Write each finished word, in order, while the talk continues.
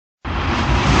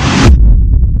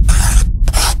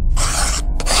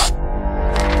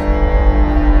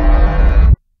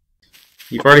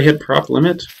You've already hit prop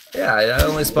limit? Yeah, I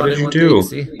only spawned in What one did you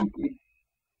thing, do? see?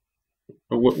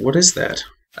 What is that?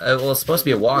 Well, it's supposed to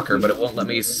be a walker, but it won't let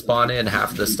me spawn in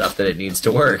half the stuff that it needs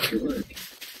to work.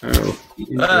 Oh,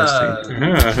 interesting.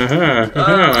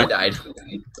 I died.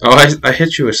 Oh, I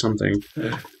hit you with something.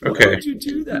 Okay. Why would you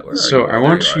do that? Where So I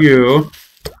want you...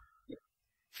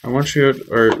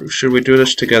 or should we do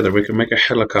this together? We can make a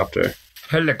helicopter.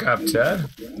 Helicopter?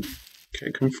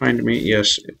 Okay, come find me.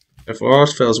 Yes. If all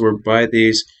else fails, we're by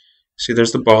these... See,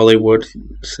 there's the Bollywood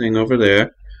thing over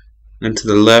there. And to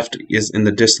the left is in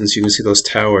the distance, you can see those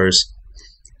towers.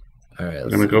 Alright,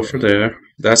 We're gonna go for there.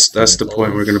 That's the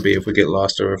point we're gonna be if we get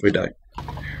lost or if we die.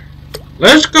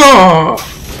 Let's go!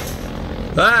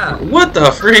 Ah! What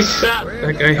the freak?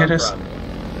 That guy hit us.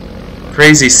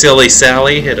 Crazy silly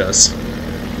Sally hit us.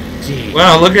 Jeez.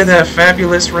 Wow, look at that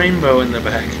fabulous rainbow in the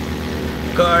back.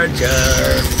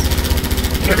 Gorgeous!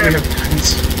 What do we have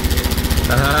guns?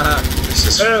 This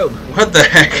is... Boom! What the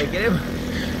heck? Can I get him?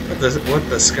 What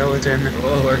the skeleton?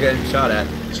 Oh, we're getting shot at.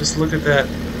 Just look at that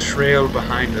trail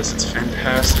behind us. It's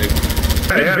fantastic.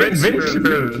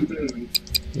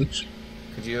 Oops.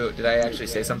 Did I actually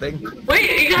say something?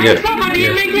 Wait, you guys, come on,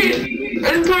 you make me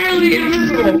entirely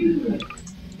invisible.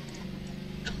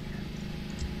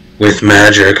 With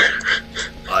magic.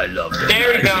 I love it.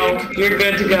 There we go. You're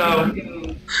good to go.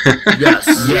 Yes.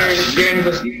 You're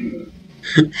invisible.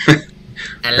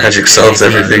 Magic solves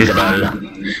everything.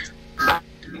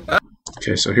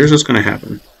 Okay, so here's what's going to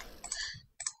happen.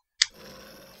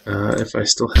 If I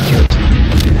still have it.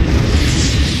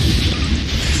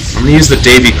 I'm going to use the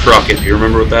Davy Crockett. Do you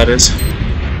remember what that is?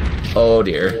 Oh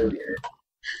dear.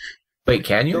 Wait,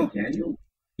 can you?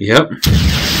 Yep.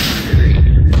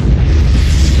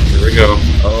 Here we go.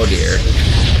 Oh dear.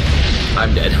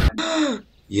 I'm dead.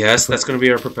 Yes, that's going to be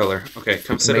our propeller. Okay,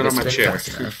 come sit it on my chair.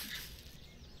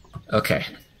 Okay.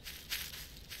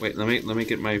 Wait, let me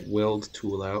get my weld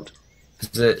tool out.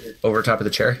 Is it over top of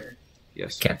the chair?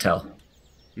 Yes. Can't tell.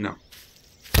 No.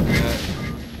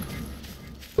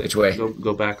 Which way?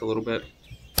 Go back a little bit.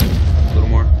 A little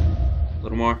more. A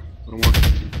little more. A little more.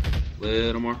 A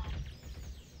little more.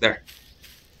 There.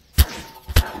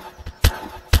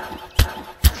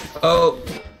 Oh.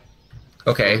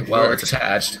 Okay, well, it's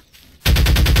attached.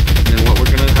 And then what we're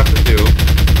going to have to do...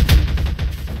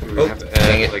 We're going to have to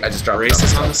dang add it, like I just dropped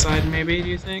braces it on the side, maybe, do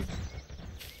you think?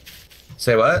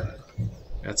 Say what?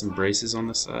 Add some braces on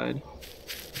the side.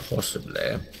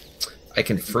 Possibly. I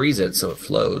can freeze it so it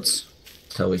floats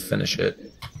until we finish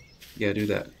it. Yeah, do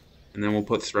that. And then we'll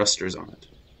put thrusters on it.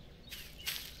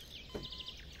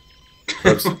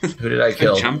 Oops. Who did I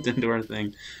kill? I jumped into our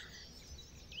thing.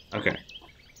 Okay.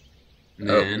 And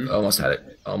then... Oh, almost had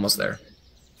it. Almost there.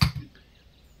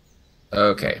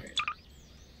 Okay.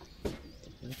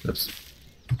 Oops.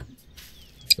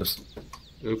 Oops.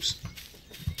 Oops.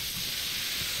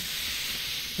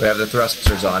 We have the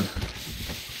thrusters on.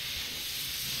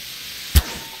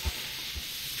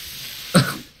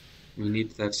 We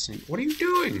need that same... What are you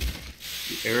doing?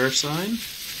 The error sign?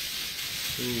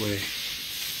 Go away.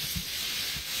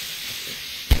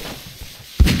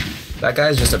 That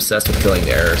guy's just obsessed with killing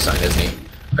the error sign, isn't he?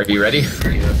 Are you ready?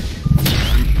 Yeah.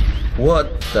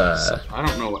 What the... I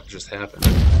don't know what just happened.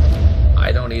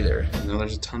 I don't either. No,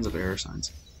 there's tons of error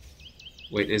signs.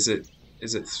 Wait, is it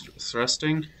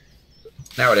thrusting?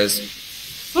 Now it is.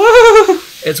 Ah!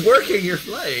 It's working, you're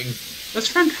flying. That's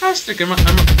fantastic. I'm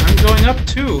going up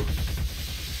too.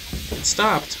 It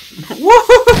stopped.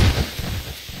 Whoa!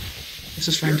 This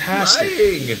is fantastic.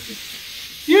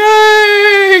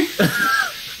 Yay!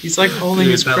 He's like holding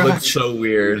his crotch. That looks so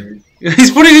weird.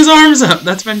 He's putting his arms up.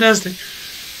 That's fantastic.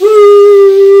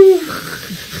 Woo!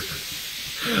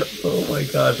 Oh my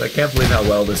gosh, I can't believe how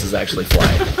well this is actually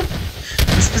flying.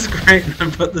 This is great. I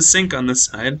put the sink on the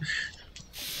side.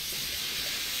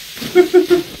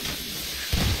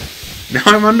 Now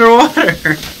I'm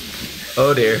underwater.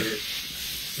 Oh dear.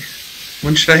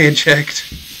 When should I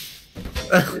eject?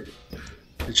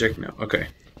 Eject now. Okay.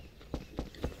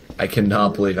 I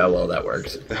cannot believe how well that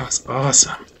worked. That was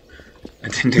awesome. I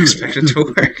didn't expect it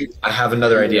to work. I have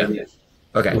another idea.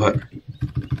 Okay. What?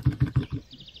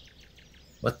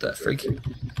 What the freak?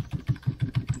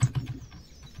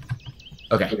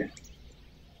 Okay.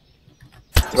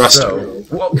 Thruster. So,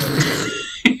 whoa.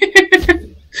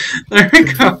 There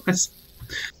it goes.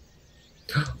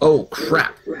 Oh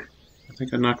crap! I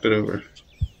think I knocked it over.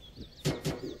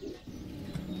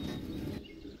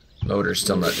 Motor's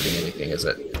still not doing anything, is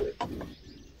it?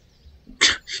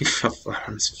 He fell flat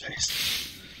on his face.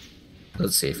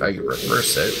 Let's see if I can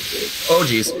reverse it. Oh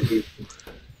jeez.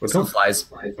 What's Still up? flies.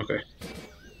 Okay.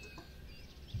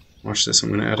 Watch this. I'm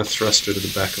going to add a thruster to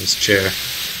the back of his chair.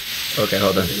 Okay,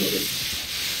 hold on.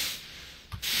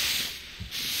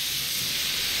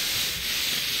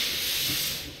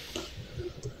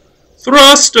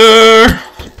 Thruster!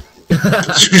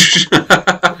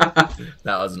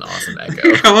 That was an awesome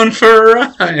echo. Going for a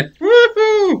ride!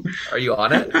 Woohoo! Are you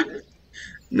on it?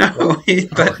 No,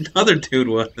 that other dude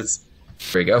was.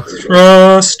 Here we go.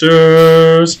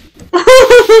 Thrusters!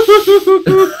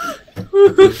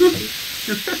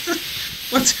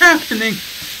 What's happening?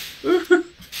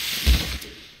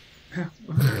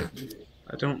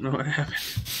 I don't know what happened.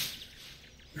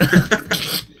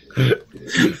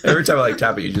 Every time I like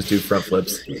tap it, you just do front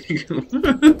flips. This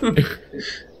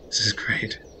is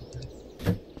great.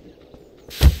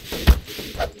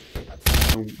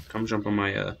 Come jump on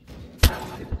my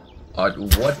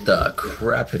What the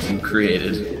crap have you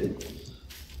created?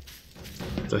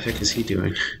 What the heck is he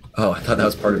doing? Oh, I thought that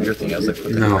was part of your thing. I was like,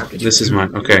 what the No, crap did you this do? is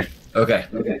mine. Okay, Okay.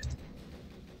 here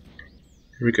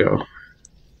we go.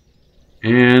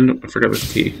 And I forgot the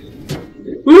key.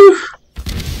 Woo!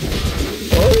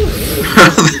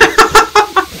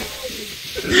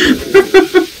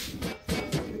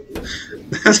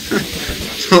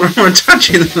 That's a little more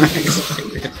touchy than I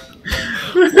expected.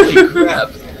 Holy crap.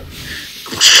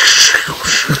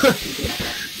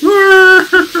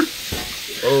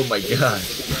 Oh my god.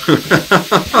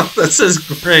 This is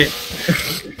great.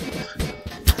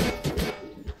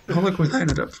 Oh look, we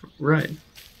lined it up right.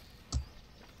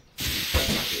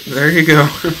 There you go.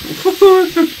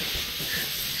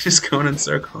 Just going in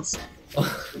circles. Are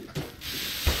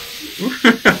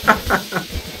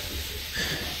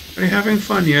you having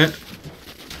fun yet?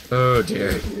 Oh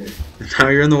dear. Now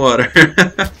you're in the water.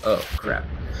 Oh crap.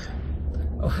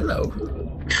 Oh hello.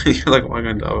 You're like walking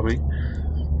on top of me.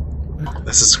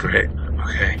 This is great.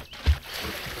 Okay.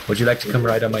 Would you like to come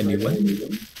ride on my new one?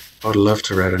 I would love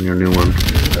to ride on your new one.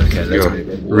 Okay, that's Your what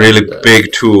really the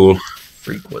big tool.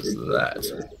 freak was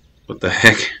that? What the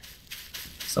heck?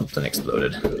 Something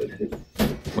exploded.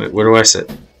 Wait, where do I sit?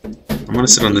 I'm gonna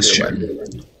sit on this chair.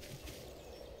 You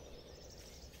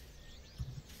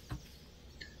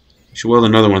should weld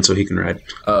another one so he can ride.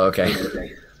 Oh, okay.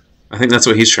 I think that's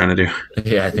what he's trying to do.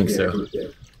 Yeah, I think so.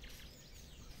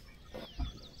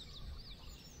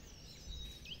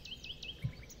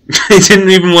 He didn't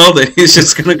even weld it. He's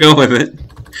just gonna go with it.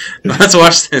 Let's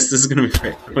watch this. This is gonna be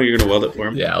great. Oh, you're gonna weld it for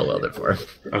him? Yeah, I'll weld it for him.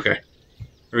 Okay.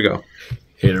 Here we go.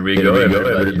 Here we go,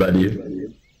 everybody.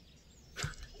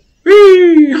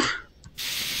 Whee!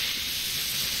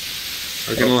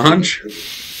 We're gonna launch.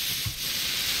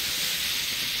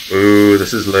 Ooh,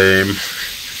 this is lame.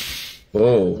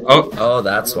 Oh. Oh,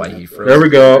 that's why he froze. There we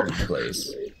go. In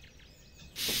place.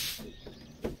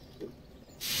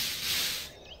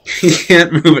 He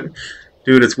can't move it.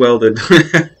 Dude, it's welded.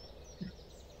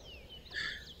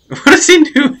 What is he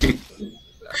doing?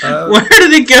 Where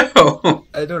did he go?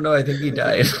 I don't know. I think he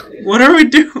died. What are we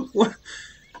doing? What?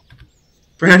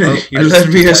 Brandon, Oh, you I led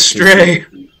just me watched astray.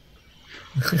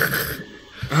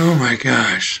 Oh my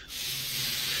gosh.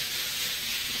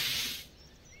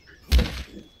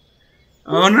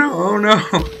 Oh no, oh no.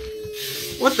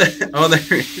 What the? Oh, there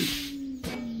he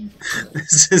is.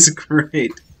 This is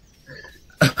great.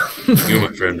 You,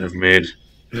 my friend, have made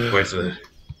quite the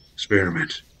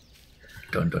experiment.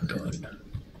 Dun dun dun.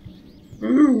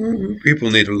 Ooh,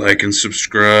 people need to like and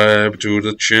subscribe to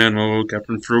the channel,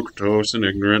 Captain Fructose and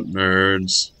Ignorant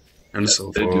Nerds, and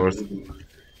so forth.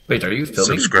 Wait, are you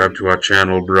filming? Subscribe to our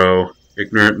channel, bro.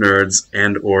 Ignorant Nerds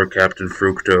and or Captain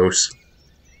Fructose.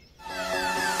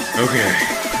 Okay.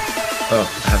 Oh,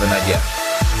 I have an idea.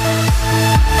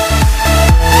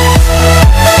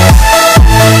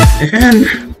 And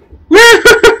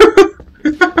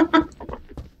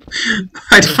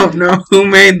I don't know who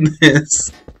made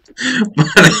this, but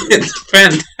it's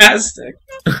fantastic.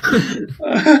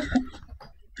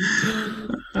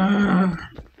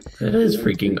 That is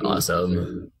freaking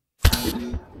awesome.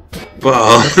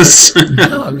 Balls.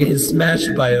 No, I'm getting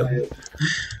smashed by him.